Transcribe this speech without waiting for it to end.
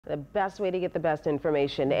The best way to get the best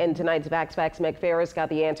information. In tonight's VaxFacts, Meg Ferris got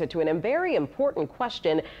the answer to a very important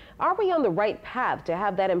question. Are we on the right path to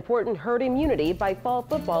have that important herd immunity by fall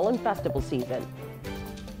football and festival season?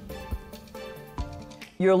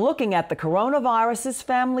 You're looking at the coronavirus's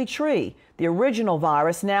family tree. The original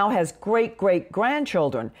virus now has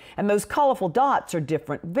great-great-grandchildren, and those colorful dots are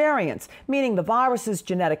different variants, meaning the virus's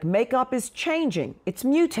genetic makeup is changing. It's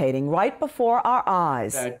mutating right before our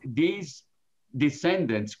eyes. These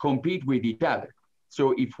descendants compete with each other.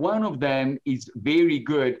 So if one of them is very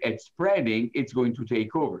good at spreading, it's going to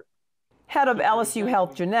take over. Head of LSU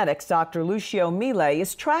Health Genetics, Dr. Miele,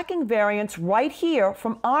 is tracking variants right here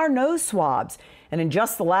from our nose swabs. And in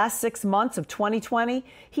just the last 6 months of 2020,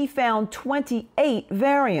 he found 28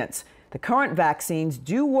 variants. The current vaccines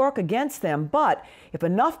do work against them, but if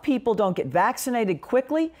enough people don't get vaccinated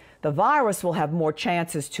quickly, the virus will have more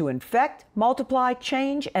chances to infect, multiply,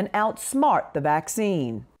 change, and outsmart the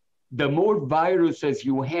vaccine. The more viruses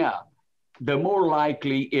you have, the more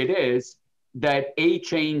likely it is that a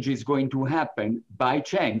change is going to happen by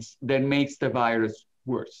chance that makes the virus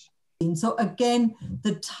worse. So again,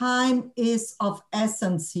 the time is of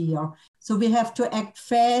essence here. So we have to act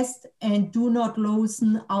fast and do not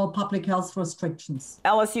loosen our public health restrictions.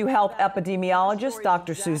 LSU Health epidemiologist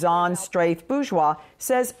Dr. Suzanne Straith-Bourgeois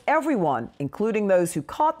says everyone, including those who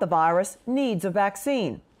caught the virus, needs a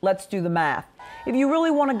vaccine. Let's do the math. If you really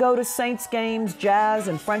want to go to Saints games, Jazz,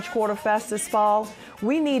 and French Quarter Fest this fall,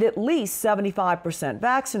 we need at least 75%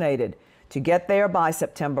 vaccinated. To get there by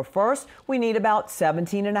September 1st, we need about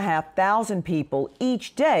 17,500 people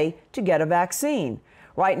each day to get a vaccine.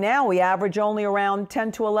 Right now, we average only around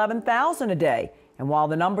 10 to 11,000 a day. And while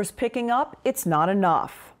the number's picking up, it's not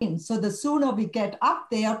enough. So the sooner we get up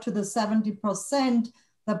there to the 70%,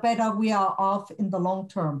 the better we are off in the long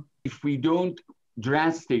term. If we don't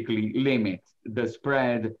drastically limit the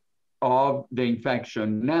spread of the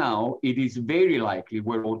infection now, it is very likely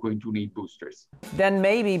we're all going to need boosters. Then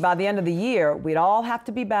maybe by the end of the year, we'd all have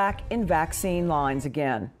to be back in vaccine lines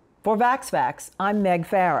again. For VaxFacts, I'm Meg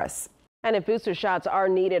Ferris. And if booster shots are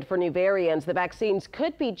needed for new variants, the vaccines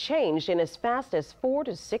could be changed in as fast as 4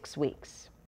 to 6 weeks.